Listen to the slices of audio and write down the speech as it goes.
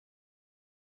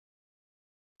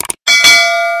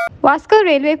Vasco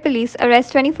Railway police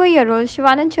arrest 24-year-old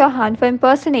Shivanand Chauhan for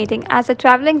impersonating as a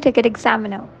travelling ticket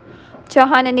examiner.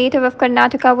 Chauhan, a native of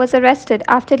Karnataka, was arrested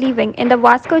after leaving in the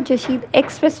Vasco Jasidih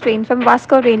express train from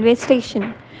Vasco Railway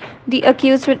station. The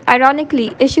accused would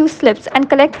ironically issue slips and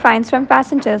collect fines from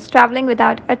passengers travelling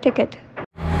without a ticket.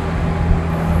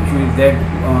 Issue is that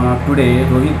today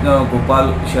Rohit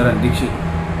Gopal Sharan Dixit,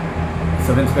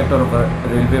 Sub-Inspector of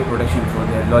Railway Protection for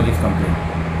their lodges complaint.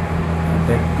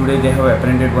 That today they have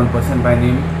apprehended one person by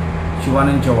name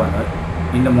Shivanand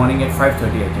Chauhan in the morning at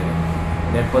 5:30 actually.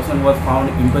 That person was found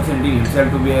impersonating himself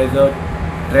to be as a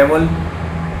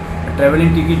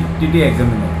traveling TT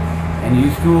examiner, and he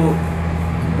used to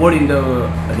board in the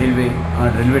railway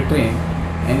train,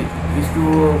 and used to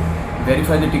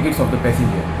verify the tickets of the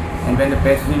passenger. And when the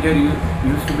passenger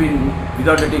used to be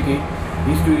without the ticket,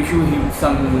 he used to issue him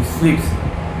some slips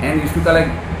and used to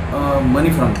collect money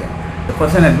from them. The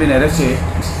person has been arrested.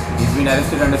 He's been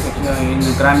arrested under section in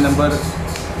crime number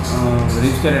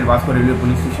registered at Vasco Railway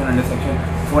Police Station under section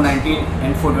 419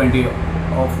 and 420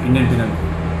 of Indian Penal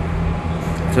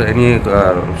Code. So any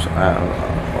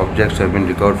objects have been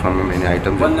recovered from him, any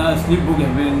items? One slip book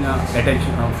has been attached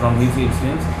from his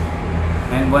instance,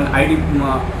 and one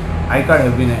I card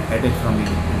has been attached from his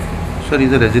instance. Sir, he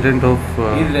is a resident of...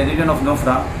 He is a resident of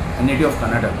Nofra, a native of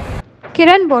Karnataka.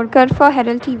 Kiran Borkar for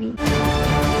Herald TV.